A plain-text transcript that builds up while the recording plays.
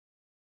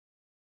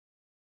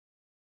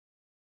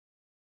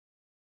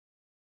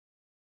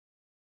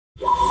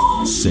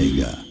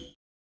Sega.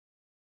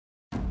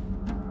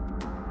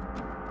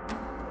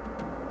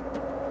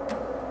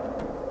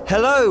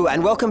 Hello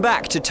and welcome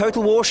back to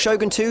Total War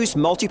Shogun 2's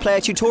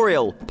multiplayer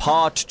tutorial,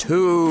 Part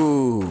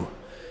 2.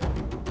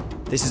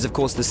 This is of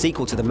course the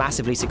sequel to the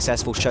massively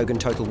successful Shogun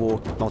Total War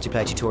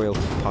multiplayer tutorial,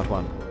 Part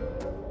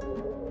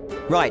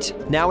 1.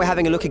 Right, now we're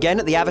having a look again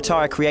at the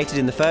avatar I created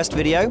in the first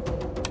video.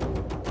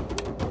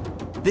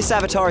 This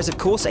avatar is of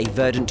course a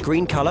verdant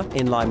green colour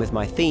in line with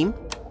my theme,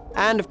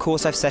 and of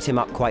course I've set him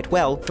up quite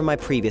well from my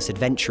previous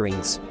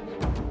adventurings.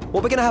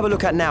 What we're going to have a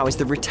look at now is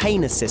the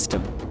retainer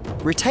system.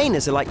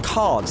 Retainers are like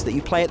cards that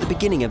you play at the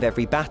beginning of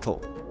every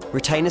battle.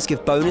 Retainers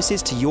give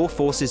bonuses to your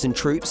forces and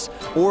troops,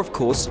 or of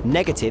course,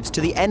 negatives to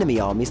the enemy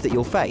armies that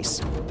you'll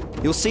face.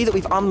 You'll see that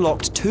we've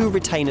unlocked 2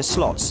 retainer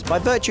slots by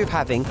virtue of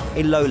having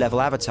a low-level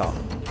avatar.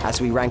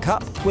 As we rank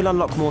up, we'll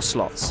unlock more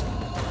slots.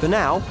 For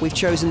now, we've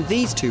chosen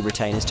these 2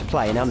 retainers to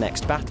play in our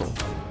next battle.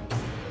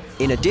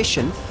 In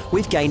addition,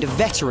 we've gained a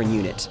veteran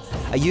unit,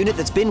 a unit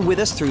that's been with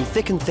us through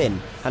thick and thin,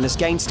 and has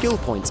gained skill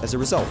points as a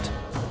result.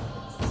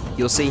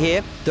 You'll see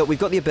here that we've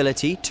got the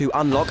ability to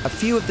unlock a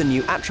few of the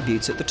new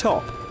attributes at the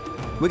top.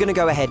 We're going to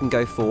go ahead and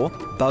go for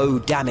bow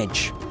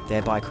damage,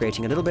 thereby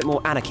creating a little bit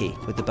more anarchy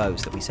with the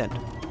bows that we send.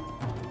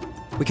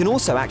 We can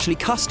also actually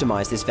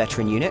customize this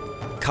veteran unit,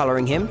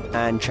 colouring him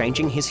and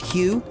changing his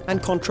hue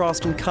and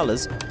contrast in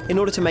colours in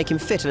order to make him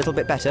fit a little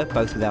bit better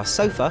both with our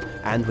sofa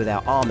and with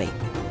our army.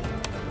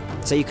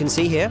 So you can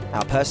see here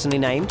our personally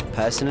named,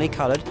 personally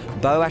coloured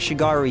Bo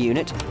Ashigaru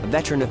unit, a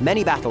veteran of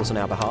many battles on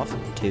our behalf,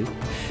 2,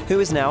 who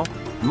is now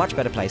much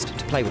better placed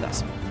to play with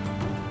us.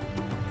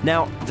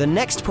 Now, the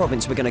next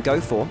province we're going to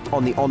go for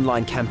on the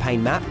online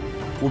campaign map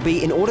will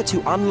be in order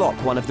to unlock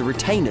one of the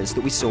retainers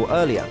that we saw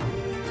earlier.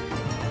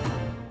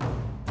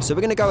 So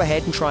we're going to go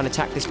ahead and try and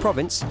attack this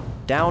province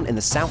down in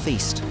the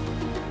southeast.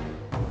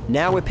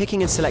 Now we're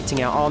picking and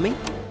selecting our army.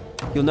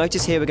 You'll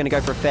notice here we're going to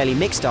go for a fairly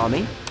mixed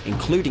army,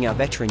 including our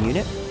veteran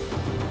unit.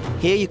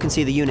 Here you can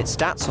see the unit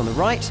stats on the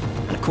right,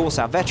 and of course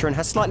our veteran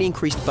has slightly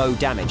increased bow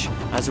damage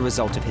as a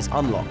result of his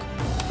unlock.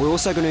 We're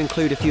also going to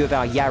include a few of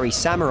our Yari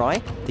Samurai,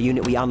 the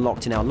unit we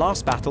unlocked in our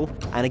last battle,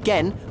 and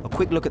again, a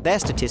quick look at their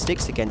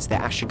statistics against their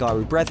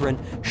Ashigaru brethren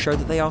show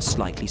that they are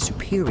slightly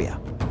superior.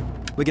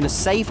 We're going to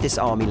save this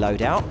army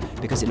loadout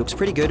because it looks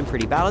pretty good and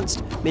pretty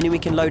balanced, meaning we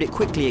can load it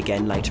quickly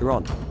again later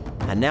on.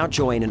 And now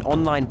join an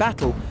online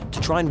battle to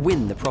try and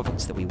win the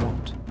province that we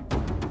want.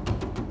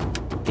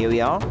 Here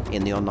we are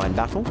in the online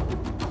battle.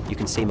 You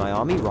can see my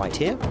army right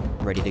here,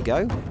 ready to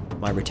go,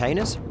 my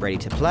retainers ready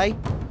to play,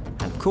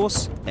 and of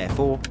course,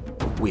 therefore,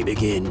 we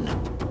begin.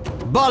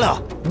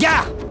 Bala!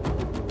 Yeah!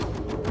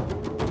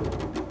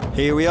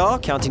 Here we are,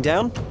 counting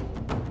down.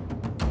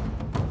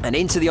 And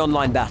into the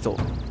online battle.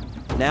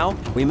 Now,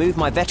 we move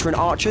my veteran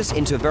archers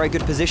into a very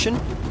good position.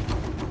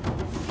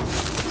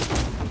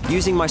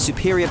 Using my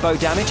superior bow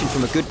damage and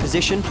from a good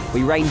position,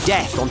 we rain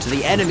death onto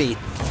the enemy.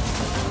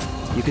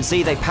 You can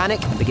see they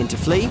panic and begin to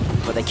flee,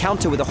 but they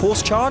counter with a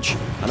horse charge,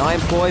 and I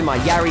employ my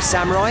Yari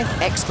Samurai,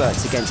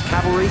 experts against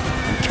cavalry,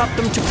 and cut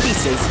them to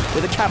pieces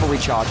with a cavalry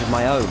charge of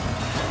my own.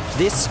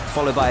 This,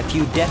 followed by a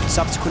few deft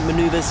subsequent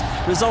maneuvers,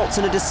 results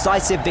in a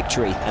decisive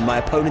victory and my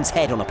opponent's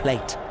head on a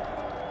plate.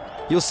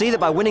 You'll see that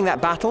by winning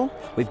that battle,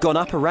 we've gone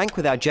up a rank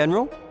with our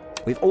general.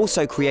 We've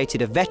also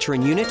created a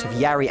veteran unit of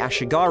Yari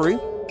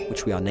Ashigaru,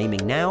 which we are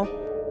naming now.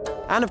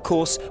 And of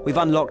course, we've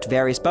unlocked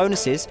various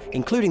bonuses,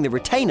 including the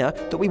retainer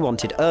that we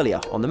wanted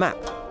earlier on the map.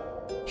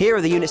 Here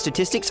are the unit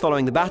statistics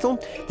following the battle.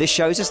 This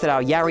shows us that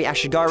our Yari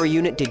Ashigaru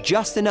unit did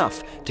just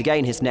enough to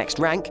gain his next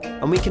rank,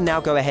 and we can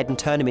now go ahead and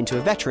turn him into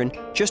a veteran,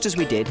 just as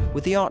we did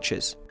with the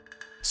archers.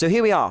 So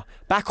here we are,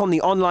 back on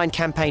the online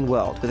campaign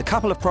world, with a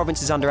couple of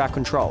provinces under our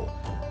control.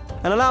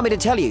 And allow me to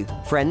tell you,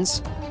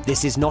 friends,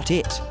 this is not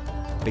it.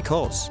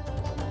 Because...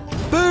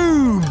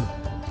 boom!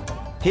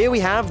 Here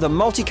we have the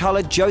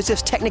multicoloured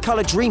Joseph's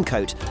Technicolor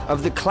Dreamcoat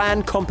of the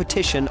Clan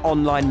Competition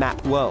online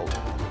map world.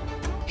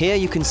 Here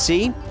you can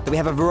see that we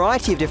have a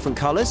variety of different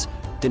colours,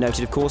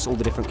 denoted of course all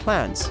the different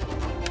clans.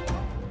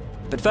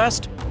 But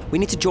first, we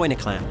need to join a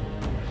clan.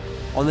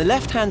 On the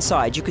left-hand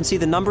side you can see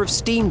the number of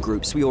Steam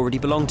groups we already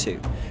belong to.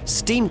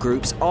 Steam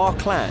groups are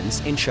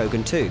clans in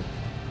Shogun 2.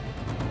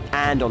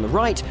 And on the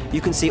right, you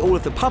can see all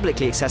of the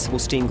publicly accessible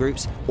Steam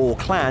groups, or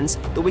clans,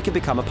 that we can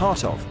become a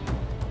part of.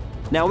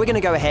 Now we're going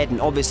to go ahead and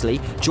obviously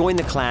join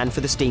the clan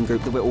for the Steam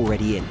group that we're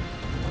already in.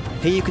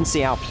 Here you can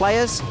see our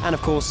players, and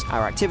of course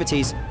our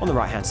activities on the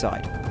right-hand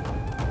side.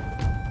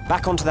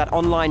 Back onto that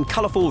online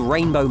colourful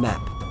rainbow map.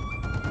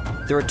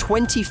 There are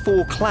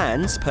 24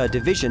 clans per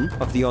division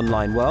of the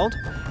online world,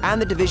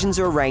 and the divisions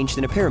are arranged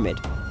in a pyramid.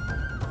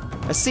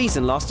 A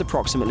season lasts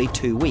approximately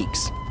 2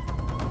 weeks.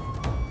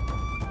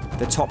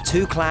 The top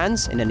 2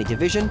 clans in any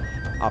division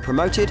are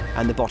promoted,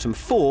 and the bottom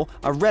 4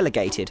 are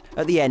relegated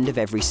at the end of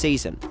every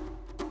season.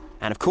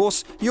 And of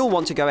course, you'll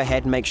want to go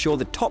ahead and make sure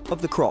the top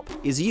of the crop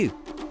is you.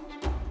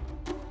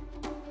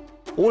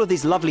 All of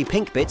these lovely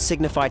pink bits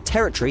signify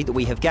territory that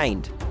we have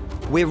gained.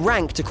 We're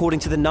ranked according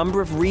to the number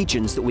of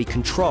regions that we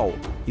control.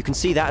 You can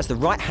see that as the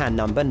right-hand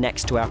number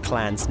next to our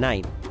clan's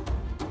name.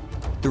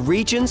 The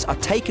regions are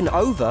taken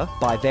over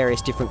by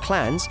various different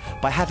clans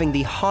by having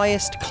the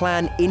highest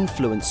clan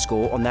influence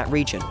score on that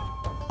region,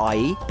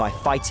 i.e. by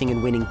fighting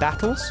and winning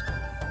battles,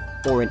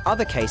 or in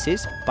other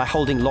cases, by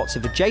holding lots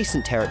of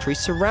adjacent territories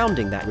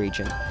surrounding that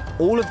region.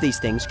 All of these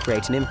things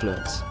create an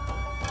influence.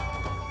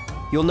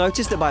 You'll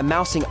notice that by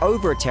mousing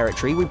over a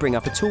territory, we bring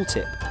up a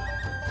tooltip.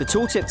 The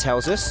tooltip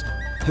tells us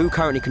who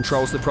currently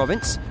controls the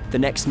province, the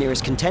next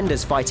nearest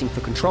contenders fighting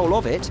for control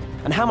of it,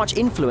 and how much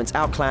influence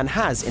our clan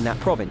has in that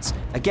province.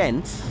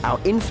 Again, our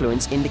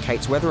influence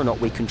indicates whether or not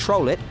we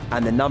control it,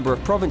 and the number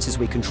of provinces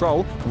we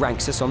control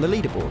ranks us on the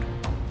leaderboard.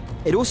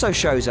 It also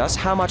shows us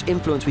how much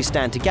influence we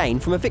stand to gain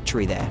from a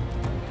victory there.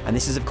 And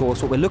this is of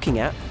course what we're looking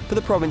at for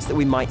the province that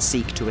we might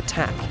seek to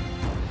attack.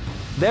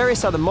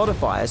 Various other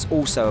modifiers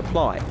also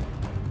apply.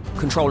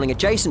 Controlling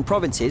adjacent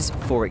provinces,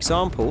 for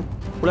example,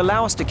 will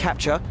allow us to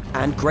capture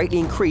and greatly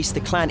increase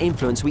the clan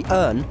influence we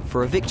earn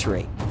for a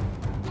victory.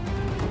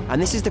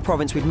 And this is the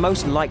province we'd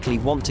most likely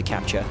want to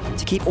capture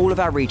to keep all of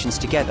our regions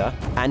together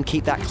and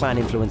keep that clan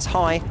influence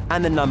high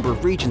and the number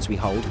of regions we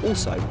hold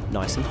also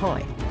nice and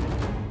high.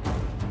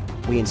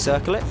 We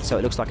encircle it so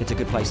it looks like it's a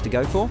good place to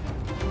go for,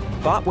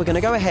 but we're going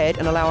to go ahead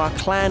and allow our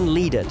clan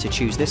leader to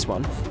choose this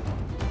one.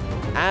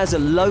 As a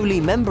lowly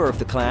member of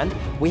the clan,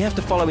 we have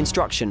to follow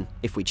instruction,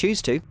 if we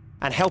choose to,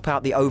 and help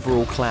out the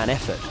overall clan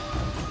effort.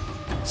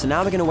 So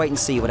now we're going to wait and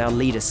see what our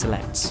leader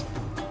selects.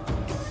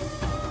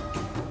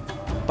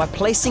 By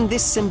placing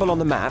this symbol on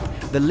the map,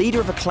 the leader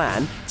of a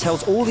clan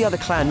tells all the other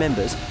clan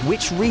members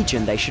which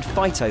region they should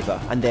fight over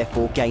and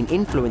therefore gain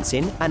influence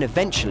in and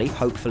eventually,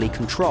 hopefully,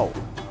 control.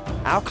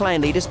 Our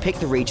clan leaders picked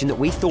the region that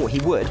we thought he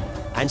would,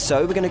 and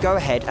so we're going to go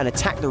ahead and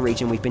attack the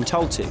region we've been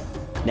told to.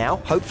 Now,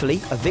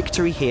 hopefully, a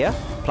victory here,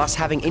 plus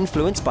having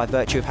influence by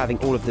virtue of having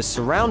all of the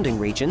surrounding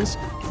regions,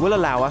 will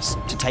allow us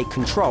to take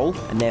control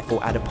and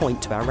therefore add a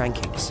point to our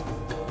rankings.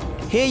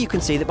 Here you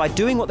can see that by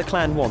doing what the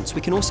clan wants,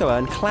 we can also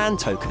earn clan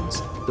tokens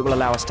that will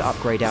allow us to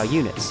upgrade our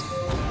units.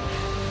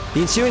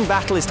 The ensuing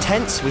battle is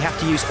tense. We have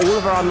to use all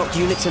of our unlocked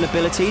units and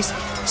abilities.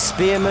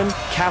 Spearmen,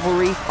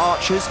 cavalry,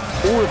 archers,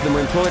 all of them are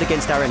employed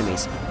against our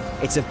enemies.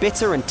 It's a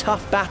bitter and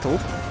tough battle,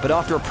 but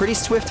after a pretty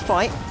swift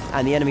fight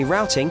and the enemy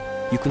routing,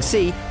 you can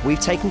see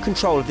we've taken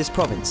control of this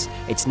province.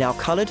 It's now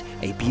coloured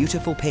a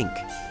beautiful pink.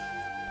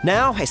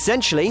 Now,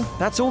 essentially,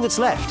 that's all that's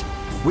left.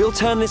 We'll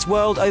turn this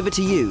world over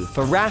to you.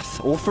 For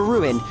wrath or for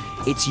ruin,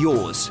 it's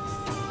yours.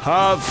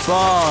 Have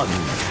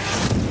fun!